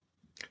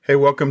Hey,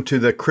 welcome to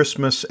the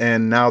Christmas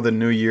and now the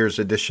New Year's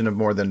edition of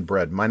More Than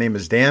Bread. My name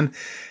is Dan,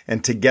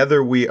 and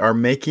together we are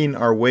making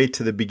our way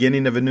to the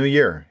beginning of a new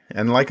year.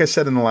 And like I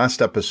said in the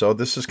last episode,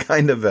 this is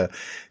kind of an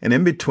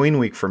in-between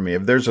week for me.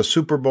 If there's a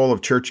Super Bowl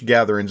of church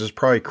gatherings, it's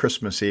probably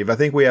Christmas Eve. I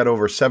think we had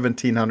over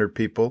 1,700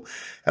 people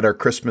at our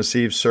Christmas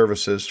Eve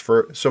services.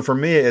 So for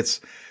me,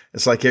 it's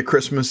like a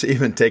Christmas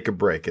Eve and take a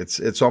break.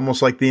 It's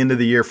almost like the end of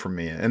the year for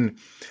me.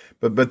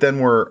 But then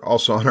we're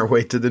also on our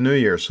way to the New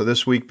Year. So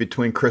this week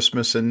between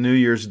Christmas and New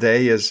Year's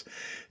Day is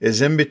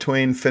in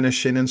between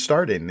finishing and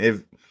starting.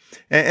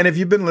 If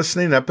you've been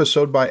listening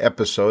episode by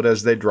episode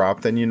as they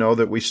drop, then you know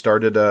that we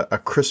started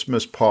a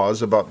Christmas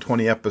pause about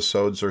 20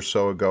 episodes or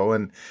so ago.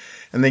 And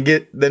then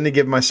to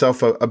give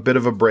myself a bit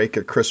of a break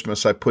at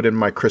Christmas, I put in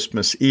my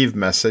Christmas Eve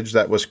message.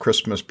 That was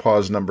Christmas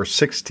pause number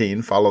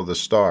 16, Follow the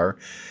Star.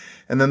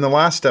 And then the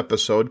last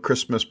episode,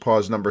 Christmas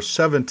pause number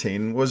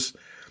 17, was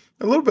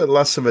a little bit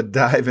less of a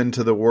dive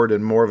into the Word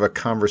and more of a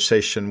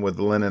conversation with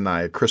Lynn and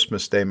I, a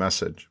Christmas Day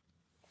message.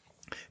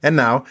 And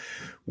now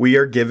we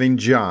are giving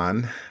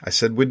John, I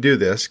said we'd do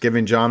this,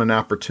 giving John an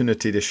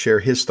opportunity to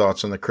share his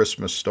thoughts on the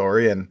Christmas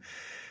story. And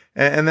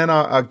then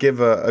I'll give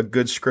a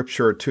good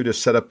scripture or two to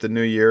set up the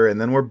new year.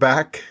 And then we're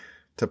back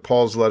to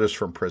Paul's letters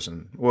from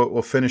prison.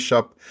 We'll finish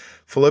up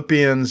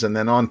Philippians and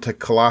then on to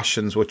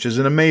Colossians, which is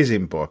an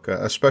amazing book,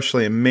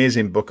 especially an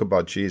amazing book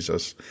about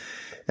Jesus.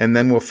 And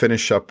then we'll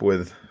finish up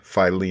with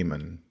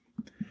Philemon.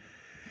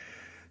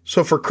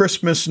 So for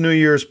Christmas, New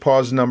Year's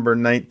pause number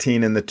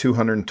 19 in the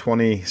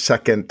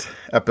 222nd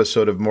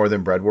episode of More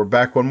Than Bread, we're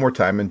back one more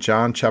time in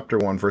John chapter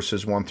 1,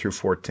 verses 1 through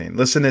 14.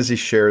 Listen as he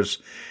shares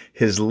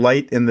his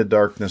light in the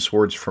darkness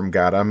words from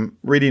God. I'm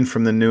reading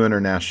from the New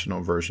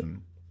International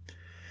Version.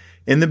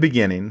 In the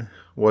beginning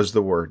was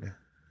the Word,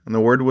 and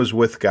the Word was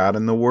with God,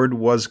 and the Word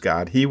was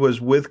God. He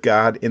was with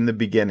God in the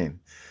beginning.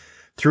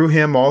 Through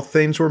him, all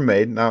things were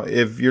made. Now,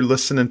 if you're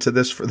listening to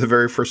this for the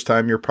very first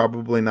time, you're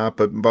probably not,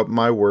 but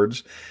my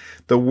words,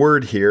 the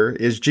word here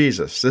is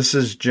Jesus. This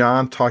is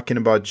John talking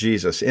about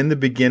Jesus. In the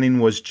beginning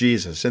was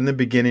Jesus. In the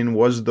beginning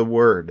was the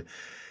Word.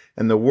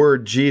 And the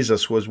Word,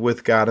 Jesus, was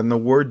with God. And the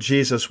Word,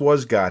 Jesus,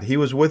 was God. He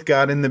was with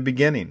God in the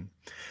beginning.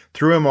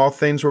 Through him, all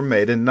things were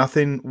made, and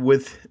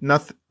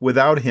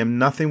without him,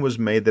 nothing was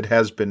made that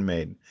has been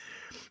made.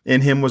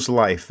 In him was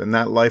life, and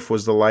that life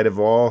was the light of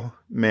all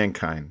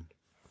mankind.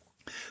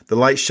 The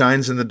light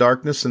shines in the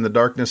darkness, and the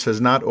darkness has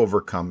not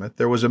overcome it.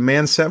 There was a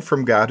man sent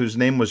from God whose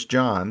name was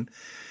John.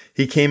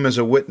 He came as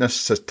a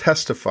witness to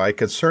testify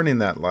concerning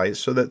that light,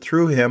 so that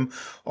through him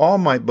all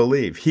might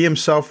believe. He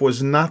himself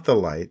was not the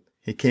light.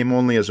 He came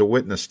only as a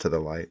witness to the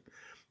light.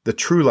 The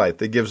true light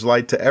that gives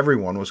light to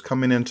everyone was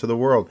coming into the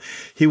world.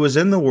 He was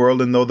in the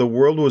world, and though the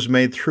world was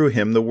made through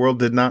him, the world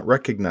did not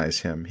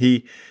recognize him.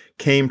 He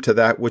came to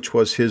that which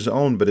was his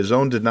own, but his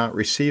own did not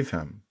receive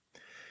him.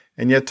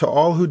 And yet to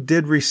all who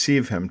did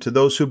receive him, to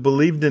those who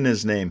believed in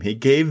his name, he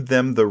gave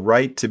them the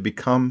right to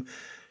become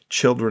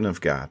children of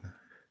God.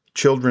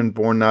 Children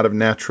born not of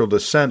natural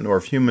descent, nor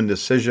of human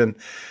decision,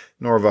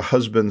 nor of a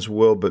husband's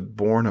will, but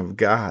born of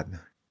God.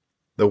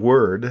 The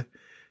Word,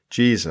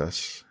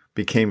 Jesus,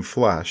 became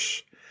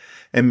flesh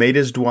and made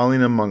his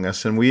dwelling among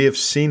us, and we have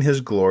seen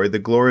his glory, the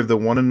glory of the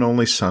one and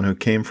only Son who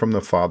came from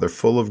the Father,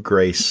 full of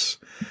grace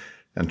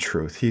and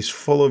truth. He's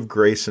full of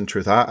grace and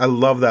truth. I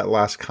love that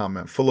last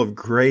comment, full of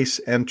grace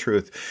and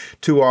truth.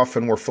 Too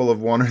often we're full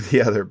of one or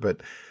the other,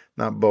 but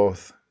not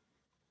both.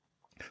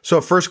 So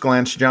at first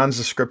glance, John's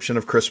description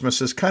of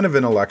Christmas is kind of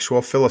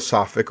intellectual,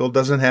 philosophical,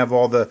 doesn't have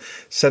all the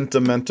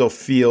sentimental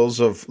feels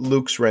of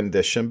Luke's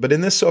rendition. But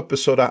in this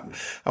episode,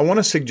 I want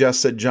to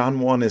suggest that John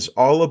 1 is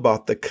all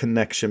about the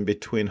connection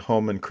between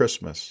home and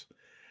Christmas.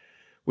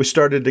 We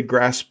started to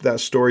grasp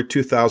that story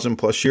 2,000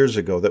 plus years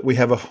ago, that we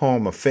have a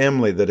home, a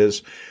family that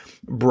is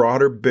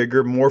broader,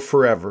 bigger, more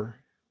forever.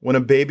 When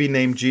a baby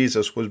named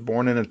Jesus was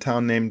born in a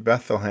town named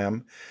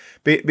Bethlehem,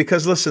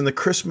 because listen, the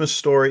Christmas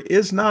story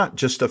is not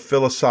just a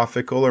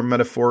philosophical or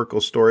metaphorical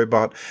story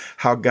about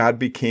how God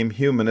became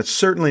human. It's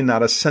certainly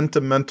not a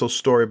sentimental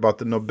story about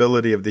the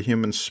nobility of the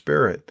human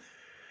spirit.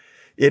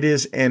 It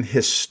is an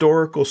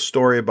historical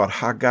story about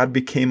how God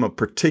became a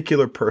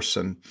particular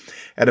person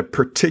at a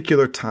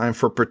particular time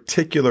for a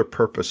particular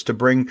purpose, to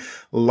bring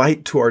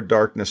light to our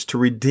darkness, to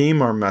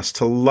redeem our mess,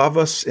 to love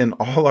us in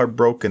all our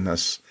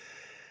brokenness,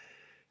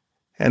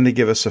 and to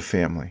give us a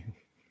family,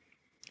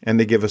 and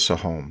to give us a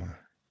home.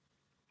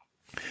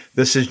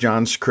 This is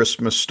John's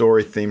Christmas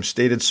story theme,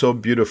 stated so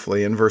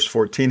beautifully. In verse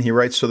 14, he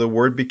writes, "So the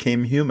Word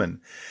became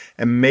human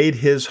and made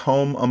his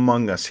home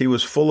among us. He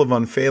was full of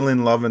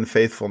unfailing love and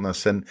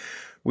faithfulness, and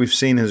we've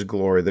seen his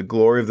glory, the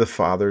glory of the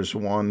Father's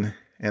one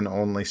and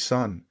only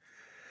Son."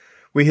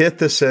 We hit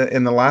this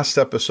in the last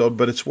episode,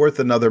 but it's worth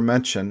another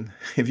mention.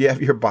 If you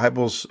have your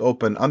Bibles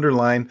open,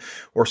 underline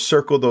or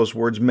circle those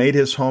words, made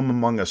his home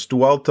among us,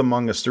 dwelt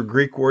among us. The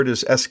Greek word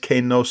is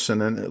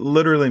eskenosin, and it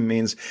literally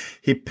means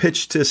he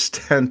pitched his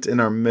tent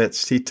in our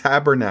midst. He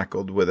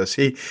tabernacled with us.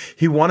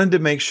 He wanted to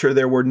make sure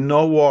there were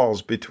no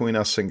walls between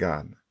us and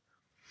God.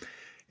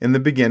 In the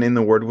beginning,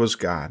 the Word was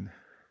God.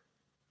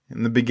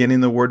 In the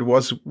beginning, the Word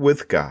was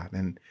with God,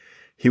 and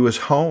he was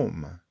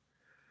home.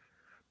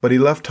 But he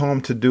left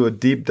home to do a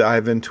deep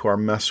dive into our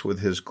mess with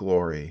his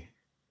glory.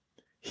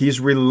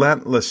 He's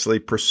relentlessly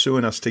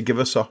pursuing us to give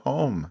us a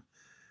home.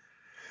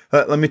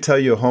 Let me tell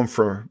you a home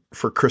for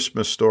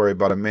Christmas story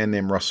about a man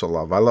named Russell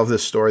Love. I love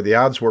this story. The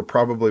odds were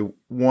probably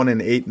 1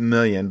 in 8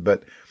 million,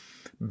 but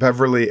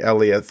Beverly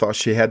Elliott thought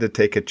she had to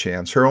take a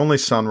chance. Her only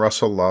son,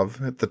 Russell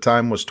Love, at the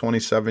time was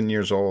 27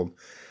 years old,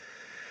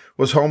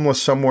 was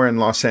homeless somewhere in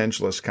Los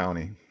Angeles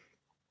County.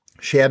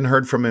 She hadn't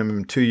heard from him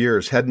in 2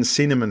 years, hadn't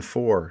seen him in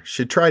 4.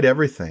 She'd tried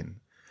everything.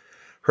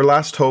 Her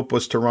last hope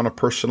was to run a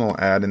personal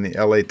ad in the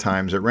LA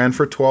Times. It ran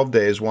for 12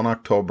 days, 1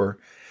 October,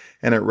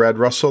 and it read,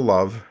 "Russell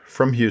Love,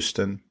 from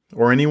Houston,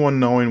 or anyone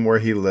knowing where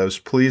he lives,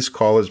 please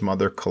call his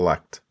mother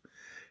collect."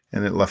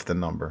 And it left the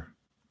number.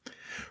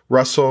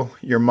 "Russell,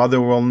 your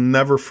mother will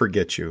never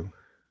forget you,"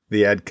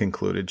 the ad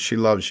concluded. "She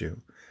loves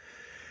you."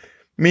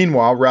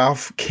 Meanwhile,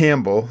 Ralph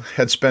Campbell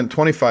had spent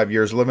 25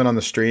 years living on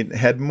the street and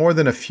had more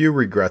than a few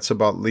regrets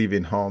about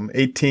leaving home.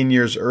 18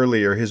 years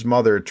earlier, his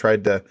mother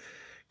tried to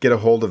get a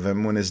hold of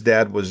him when his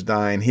dad was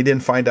dying. He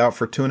didn't find out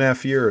for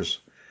 2.5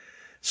 years.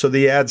 So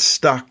the ad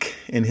stuck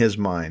in his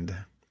mind.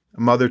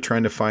 A mother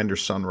trying to find her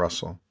son,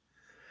 Russell.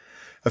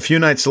 A few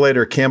nights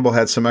later, Campbell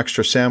had some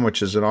extra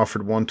sandwiches and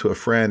offered one to a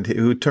friend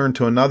who turned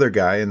to another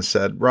guy and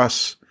said,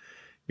 "Russ,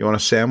 you want a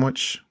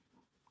sandwich?"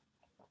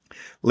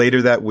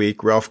 Later that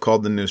week, Ralph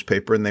called the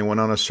newspaper and they went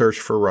on a search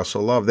for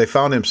Russell Love. They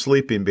found him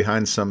sleeping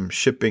behind some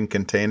shipping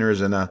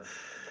containers in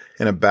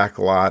a back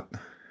lot.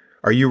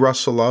 "Are you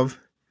Russell Love?"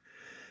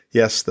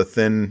 "Yes," the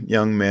thin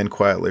young man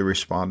quietly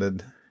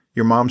responded.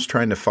 "Your mom's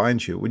trying to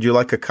find you. Would you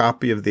like a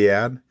copy of the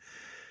ad?"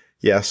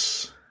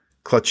 "Yes."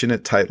 Clutching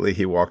it tightly,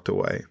 he walked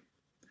away.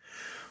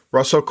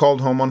 Russell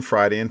called home on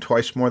Friday and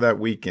twice more that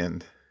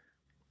weekend.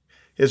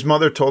 His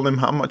mother told him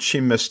how much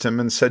she missed him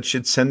and said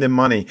she'd send him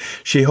money.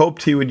 She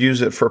hoped he would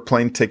use it for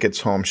plane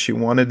tickets home. She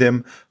wanted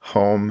him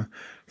home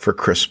for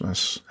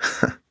Christmas.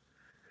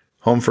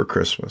 Home for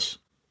Christmas.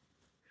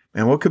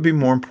 And what could be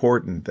more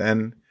important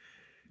and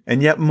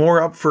yet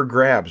more up for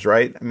grabs,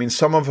 right? I mean,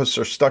 some of us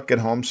are stuck at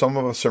home. Some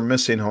of us are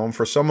missing home.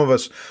 For some of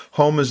us,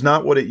 home is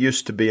not what it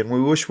used to be, and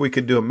we wish we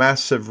could do a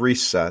massive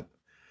reset.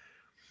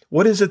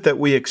 What is it that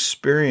we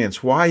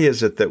experience? Why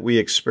is it that we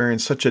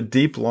experience such a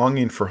deep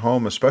longing for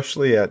home,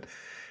 especially at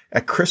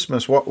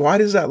Christmas? Why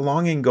does that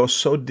longing go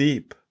so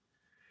deep?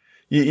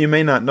 You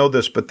may not know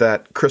this, but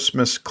that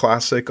Christmas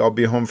classic, "I'll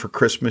be home for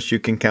Christmas, you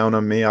can count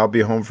on me. I'll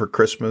be home for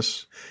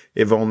Christmas,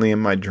 if only in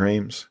my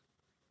dreams."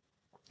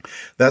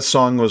 That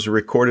song was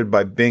recorded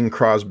by Bing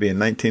Crosby in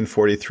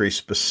 1943,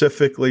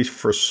 specifically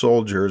for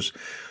soldiers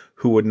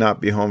who would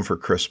not be home for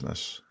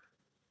Christmas.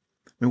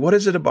 I mean, what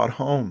is it about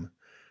home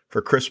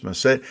for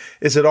Christmas?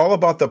 Is it all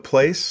about the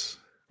place?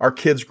 Our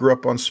kids grew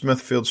up on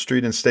Smithfield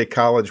Street in State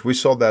College. We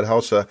sold that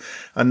house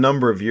a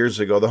number of years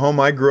ago. The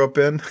home I grew up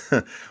in,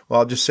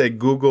 well, I'll just say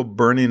Google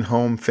burning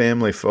home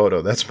family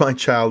photo. That's my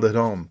childhood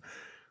home.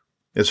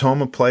 Is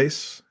home a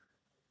place?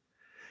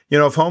 You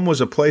know, if home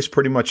was a place,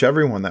 pretty much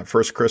everyone that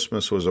first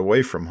Christmas was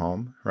away from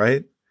home,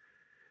 right?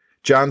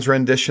 John's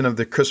rendition of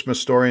the Christmas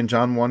story in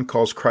John 1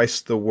 calls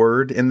Christ the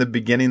Word. In the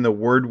beginning, the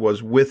Word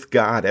was with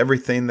God.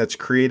 Everything that's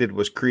created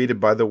was created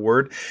by the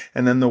Word.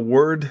 And then the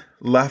Word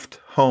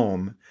left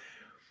home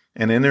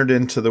and entered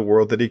into the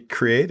world that he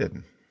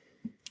created.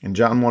 In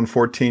John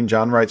 1:14,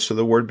 John writes, "So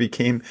the Word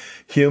became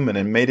human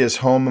and made his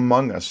home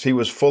among us. He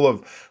was full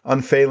of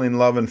unfailing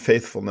love and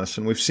faithfulness,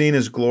 and we've seen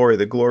his glory,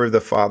 the glory of the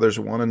Father's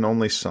one and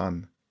only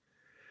Son."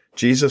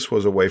 Jesus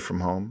was away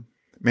from home.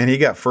 Man, he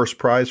got first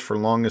prize for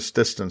longest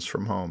distance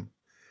from home.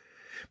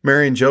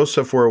 Mary and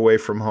Joseph were away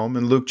from home.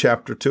 In Luke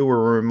chapter 2,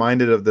 we're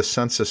reminded of the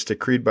census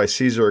decreed by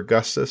Caesar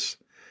Augustus.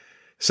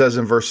 It says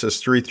in verses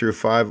 3 through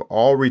 5,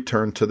 all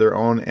returned to their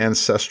own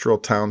ancestral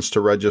towns to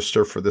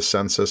register for the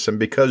census. And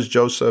because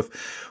Joseph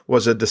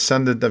was a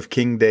descendant of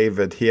King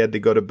David, he had to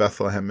go to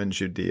Bethlehem in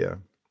Judea.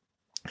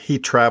 He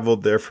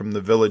traveled there from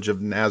the village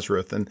of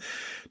Nazareth and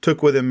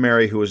took with him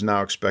Mary, who was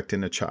now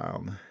expecting a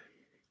child.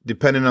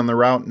 Depending on the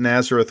route,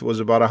 Nazareth was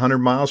about 100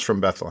 miles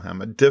from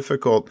Bethlehem, a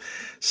difficult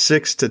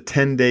 6 to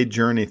 10-day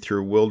journey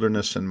through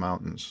wilderness and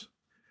mountains.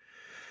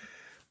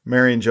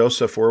 Mary and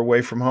Joseph were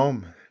away from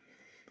home.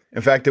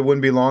 In fact, it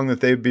wouldn't be long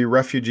that they'd be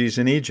refugees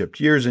in Egypt,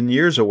 years and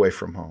years away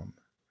from home.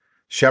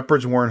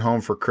 Shepherds weren't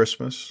home for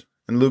Christmas.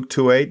 In Luke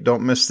 2:8,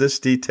 don't miss this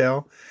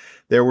detail,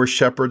 there were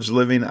shepherds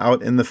living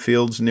out in the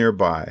fields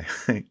nearby,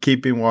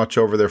 keeping watch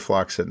over their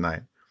flocks at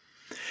night.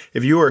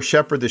 If you were a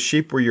shepherd, the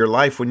sheep were your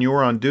life. When you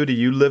were on duty,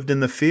 you lived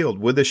in the field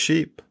with the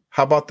sheep.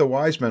 How about the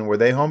wise men? Were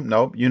they home?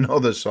 Nope. You know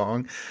the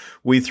song.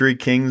 We three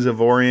kings of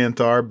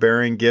Orient are,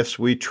 bearing gifts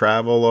we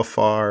travel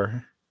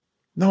afar.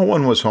 No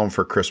one was home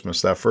for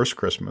Christmas, that first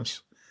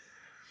Christmas.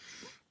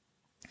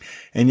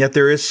 And yet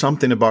there is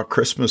something about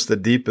Christmas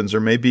that deepens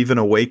or maybe even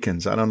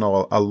awakens, a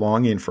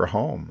longing for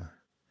home.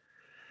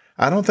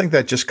 I don't think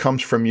that just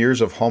comes from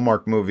years of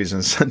Hallmark movies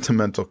and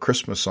sentimental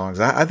Christmas songs.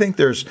 I think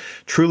there's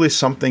truly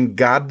something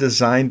God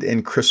designed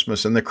in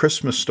Christmas and the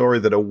Christmas story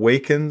that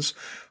awakens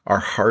our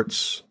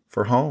hearts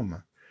for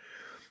home.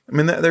 I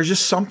mean, there's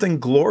just something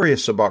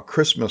glorious about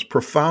Christmas,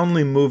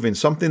 profoundly moving,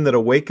 something that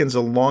awakens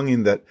a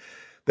longing that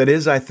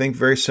is, I think,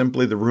 very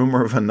simply the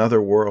rumor of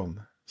another world,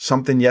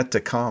 something yet to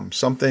come,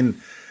 something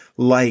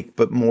like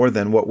but more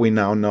than what we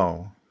now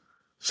know.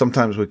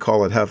 Sometimes we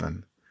call it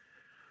heaven.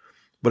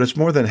 But it's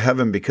more than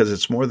heaven because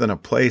it's more than a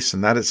place,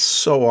 and that is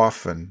so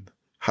often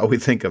how we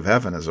think of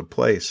heaven, as a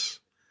place.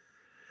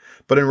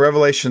 But in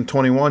Revelation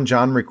 21,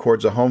 John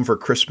records a home for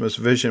Christmas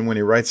vision when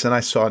he writes, "And I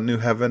saw a new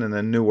heaven and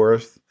a new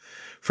earth.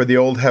 For the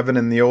old heaven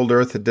and the old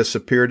earth had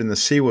disappeared, and the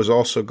sea was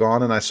also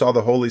gone. And I saw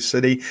the holy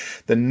city,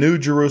 the new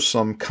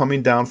Jerusalem,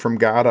 coming down from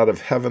God out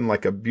of heaven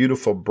like a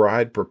beautiful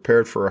bride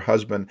prepared for her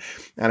husband.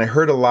 And I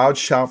heard a loud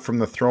shout from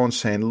the throne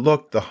saying,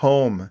 'Look, the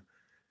home,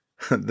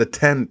 the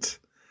tent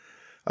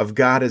of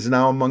God is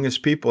now among his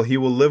people. He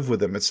will live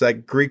with them.'" It's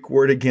that Greek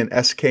word again,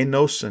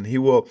 eskenosin. He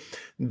will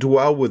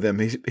dwell with them.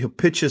 He'll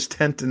pitch his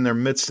tent in their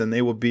midst, and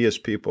they will be his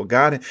people.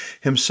 God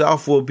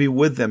himself will be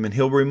with them, and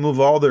he'll remove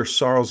all their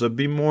sorrows. There'll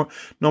be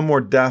no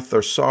more death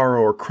or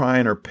sorrow or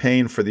crying or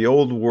pain, for the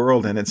old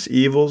world and its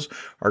evils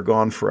are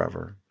gone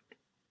forever.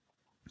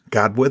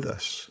 God with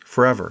us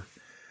forever.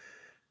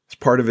 It's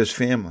part of his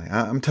family.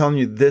 I'm telling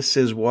you, this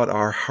is what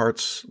our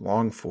hearts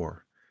long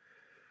for.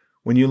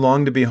 When you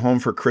long to be home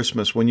for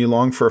Christmas, when you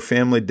long for a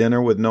family dinner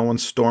with no one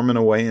storming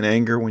away in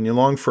anger, when you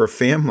long for a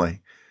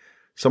family,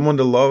 someone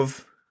to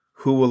love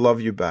who will love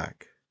you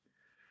back.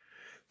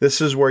 This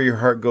is where your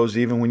heart goes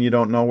even when you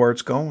don't know where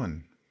it's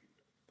going.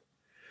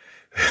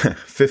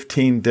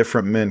 15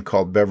 different men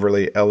called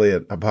Beverly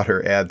Elliott about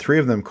her ad. 3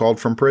 of them called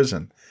from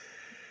prison.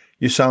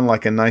 "You sound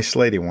like a nice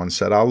lady," one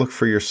said. "I'll look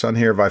for your son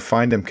here. If I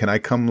find him, can I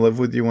come live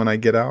with you when I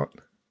get out?"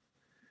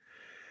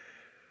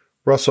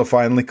 Russell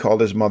finally called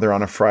his mother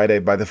on a Friday.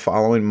 By the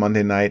following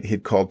Monday night,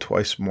 he'd called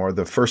twice more.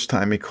 The first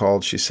time he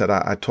called, she said,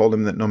 I told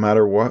him that no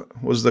matter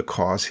what was the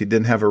cause, he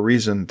didn't have a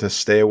reason to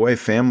stay away.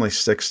 Family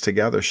sticks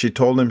together. She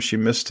told him she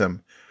missed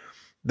him,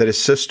 that his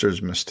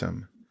sisters missed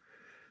him,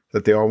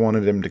 that they all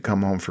wanted him to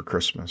come home for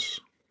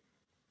Christmas.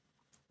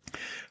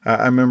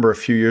 I remember a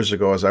few years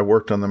ago as I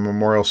worked on the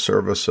memorial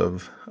service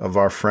of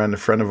our friend, a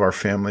friend of our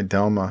family,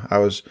 Delma, I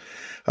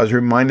was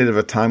reminded of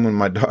a time when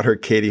my daughter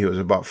Katie, who was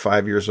about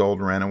 5 years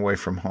old, ran away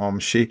from home.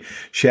 She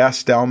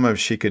asked Delma if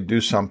she could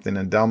do something,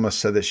 and Delma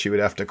said that she would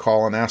have to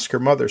call and ask her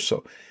mother.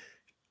 So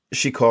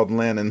she called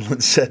Lynn, and Lynn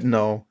said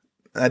no.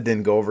 That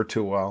didn't go over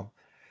too well.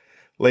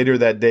 Later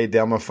that day,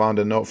 Delma found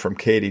a note from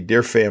Katie.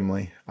 "Dear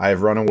family, I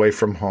have run away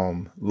from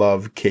home.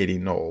 Love, Katie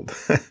Nold."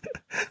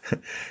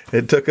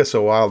 It took us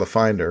a while to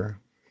find her.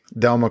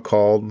 Delma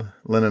called.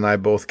 Lynn and I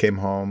both came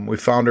home. We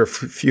found her a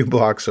few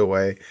blocks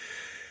away.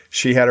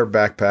 She had her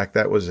backpack.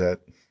 That was it.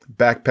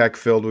 Backpack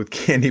filled with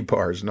candy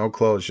bars. No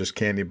clothes, just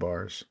candy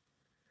bars.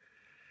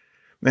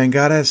 Man,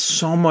 God has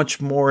so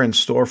much more in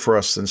store for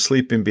us than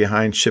sleeping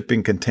behind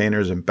shipping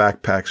containers and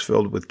backpacks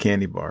filled with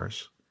candy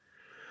bars.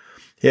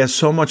 He has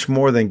so much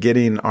more than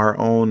getting our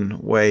own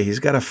way. He's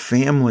got a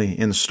family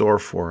in store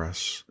for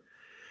us.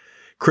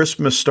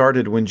 Christmas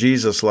started when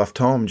Jesus left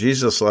home.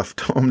 Jesus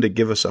left home to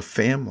give us a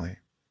family.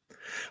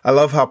 I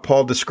love how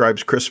Paul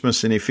describes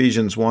Christmas in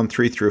Ephesians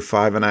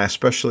 1:3-5, and I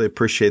especially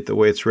appreciate the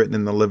way it's written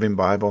in the Living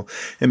Bible.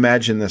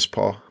 Imagine this,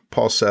 Paul.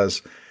 Paul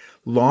says,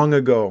 "Long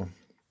ago,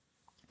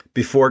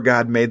 before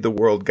God made the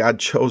world, God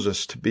chose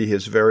us to be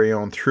his very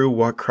own through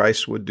what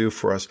Christ would do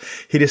for us.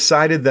 He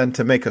decided then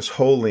to make us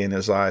holy in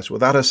his eyes.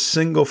 Without a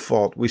single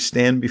fault, we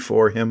stand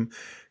before him,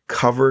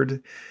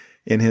 covered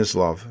in his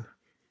love."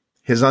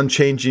 His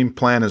unchanging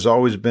plan has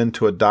always been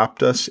to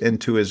adopt us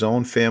into his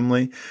own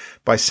family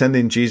by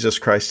sending Jesus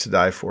Christ to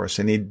die for us.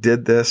 And he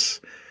did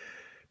this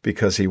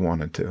because he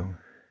wanted to.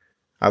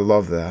 I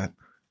love that.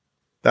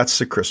 That's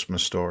the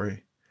Christmas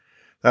story.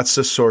 That's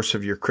the source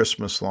of your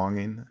Christmas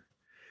longing.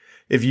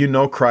 If you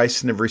know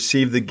Christ and have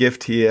received the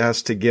gift he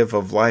has to give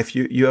of life,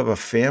 you have a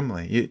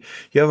family.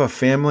 You have a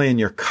family, and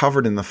you're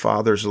covered in the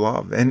Father's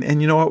love.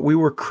 And you know what? We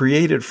were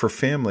created for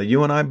family.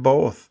 You and I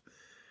both.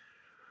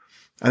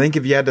 I think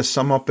if you had to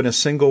sum up in a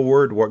single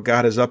word what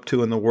God is up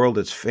to in the world,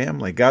 it's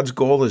family. God's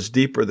goal is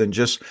deeper than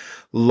just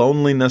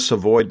loneliness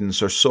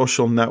avoidance or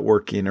social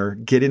networking or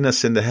getting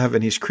us into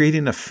heaven. He's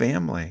creating a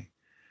family.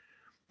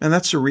 And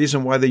that's the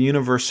reason why the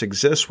universe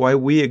exists, why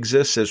we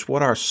exist, is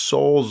what our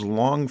souls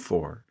long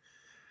for.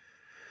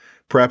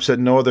 Perhaps at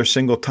no other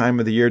single time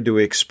of the year do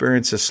we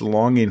experience this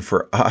longing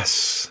for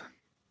us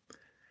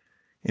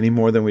any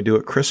more than we do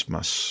at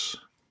Christmas.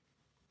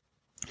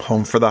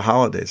 Home for the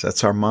holidays.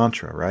 That's our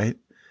mantra, right?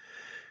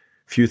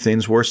 Few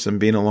things worse than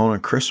being alone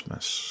at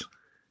Christmas.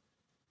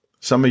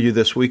 Some of you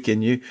this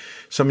weekend,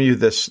 as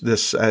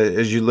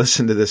you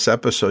listen to this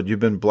episode, you've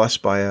been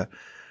blessed by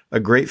a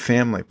great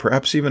family,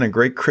 perhaps even a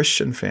great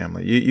Christian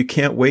family. You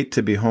can't wait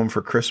to be home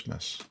for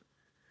Christmas.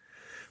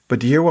 But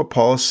do you hear what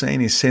Paul is saying?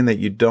 He's saying that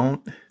you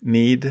don't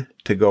need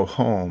to go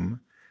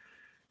home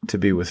to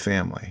be with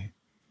family.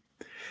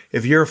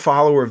 If you're a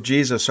follower of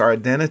Jesus, our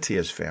identity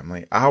is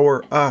family.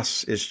 Our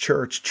us is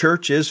church.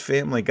 Church is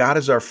family. God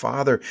is our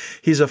Father.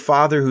 He's a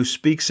Father who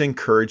speaks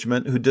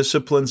encouragement, who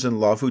disciplines in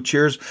love, who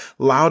cheers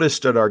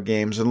loudest at our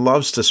games and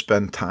loves to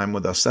spend time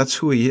with us. That's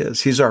who He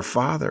is. He's our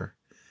Father,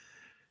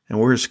 and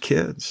we're His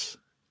kids.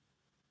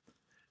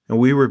 And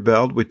we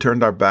rebelled. We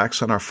turned our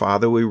backs on our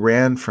Father. We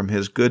ran from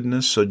His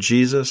goodness. So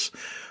Jesus,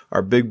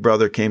 our big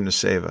brother, came to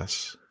save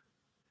us.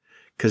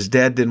 Because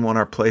Dad didn't want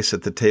our place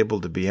at the table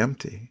to be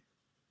empty.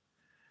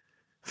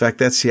 In fact,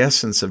 that's the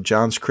essence of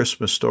John's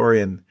Christmas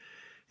story. And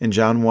in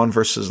John 1,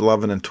 verses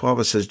 11 and 12,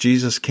 it says,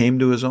 Jesus came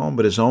to His own,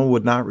 but His own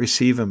would not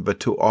receive Him. But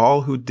to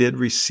all who did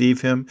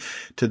receive Him,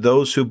 to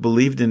those who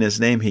believed in His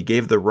name, He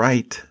gave the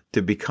right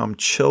to become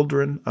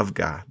children of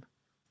God.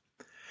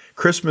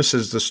 Christmas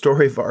is the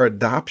story of our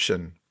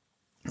adoption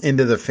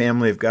into the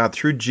family of God.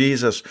 Through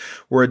Jesus,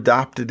 we're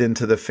adopted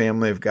into the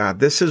family of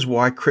God. This is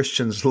why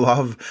Christians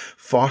love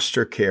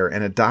foster care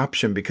and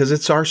adoption, because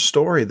it's our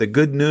story, the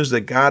good news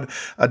that God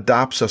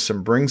adopts us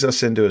and brings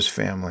us into His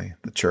family,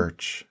 the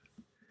church.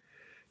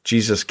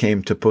 Jesus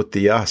came to put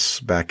the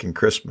us back in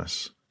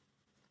Christmas.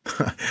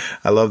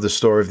 I love the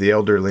story of the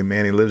elderly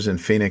man. He lives in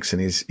Phoenix,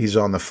 and he's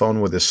on the phone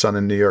with his son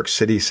in New York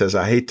City. He says,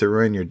 I hate to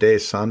ruin your day,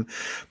 son,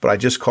 but I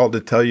just called to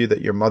tell you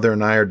that your mother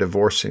and I are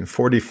divorcing.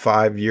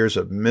 45 years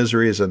of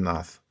misery is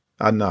enough.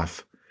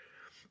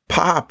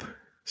 Pop,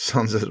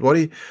 son says, what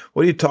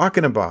are you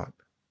talking about?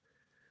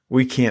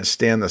 We can't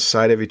stand the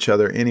sight of each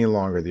other any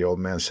longer, the old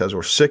man says.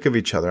 We're sick of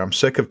each other. I'm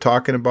sick of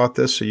talking about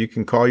this, so you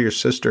can call your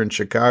sister in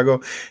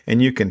Chicago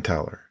and you can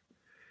tell her.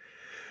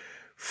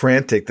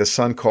 Frantic, the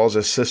son calls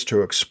his sister,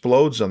 who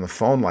explodes on the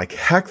phone like,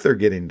 heck, they're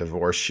getting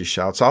divorced, she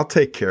shouts. I'll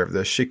take care of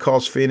this. She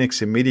calls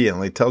Phoenix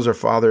immediately, tells her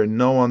father in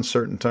no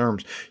uncertain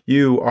terms,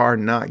 you are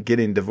not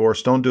getting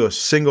divorced. Don't do a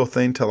single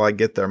thing till I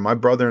get there. My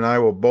brother and I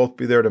will both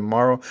be there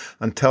tomorrow.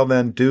 Until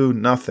then, do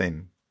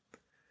nothing.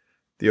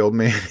 The old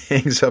man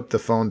hangs up the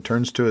phone,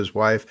 turns to his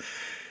wife,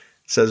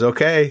 says,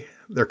 okay,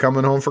 they're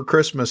coming home for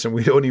Christmas, and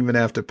we don't even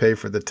have to pay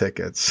for the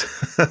tickets.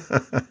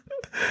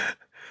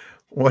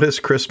 What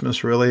is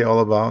Christmas really all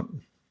about?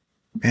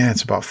 Man,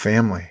 it's about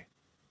family.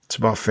 It's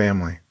about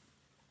family.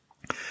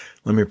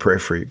 Let me pray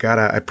for you. God,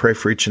 I pray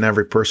for each and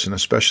every person,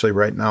 especially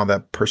right now,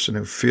 that person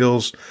who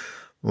feels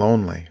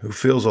lonely, who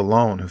feels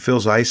alone, who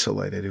feels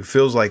isolated, who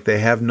feels like they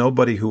have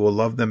nobody who will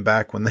love them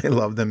back when they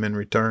love them in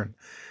return.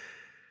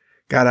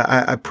 God,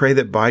 I pray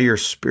that by your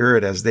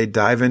Spirit, as they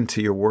dive into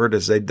your word,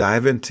 as they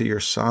dive into your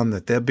Son,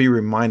 that they'll be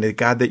reminded,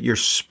 God, that your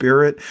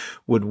Spirit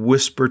would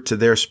whisper to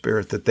their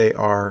spirit that they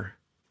are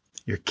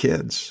your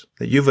kids,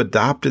 that you've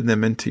adopted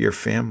them into your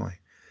family.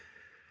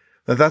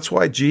 That's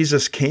why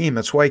Jesus came.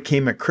 That's why He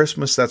came at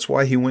Christmas. That's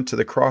why He went to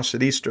the cross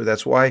at Easter.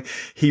 That's why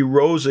He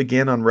rose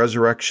again on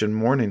resurrection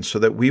morning, so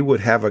that we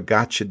would have a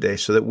gotcha day,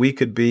 so that we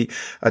could be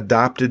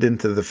adopted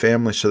into the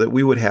family, so that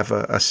we would have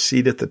a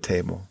seat at the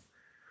table.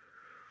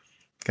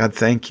 God,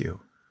 thank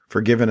you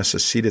for giving us a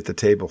seat at the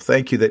table.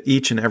 Thank you that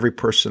each and every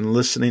person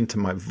listening to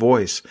my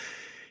voice,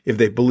 if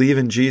they believe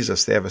in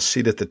Jesus, they have a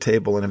seat at the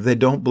table. And if they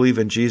don't believe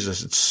in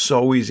Jesus, it's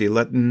so easy.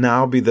 Let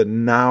now be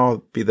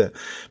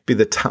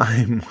the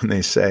time when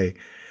they say,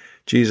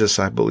 Jesus,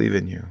 I believe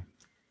in you.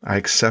 I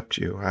accept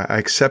you. I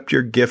accept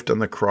your gift on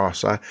the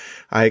cross. I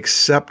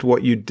accept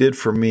what you did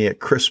for me at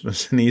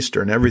Christmas and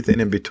Easter and everything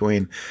in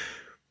between.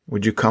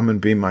 Would you come and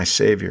be my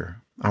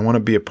Savior? I want to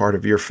be a part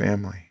of your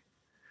family.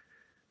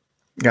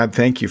 God,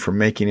 thank you for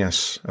making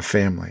us a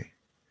family.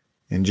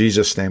 In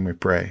Jesus' name we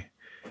pray.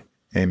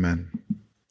 Amen.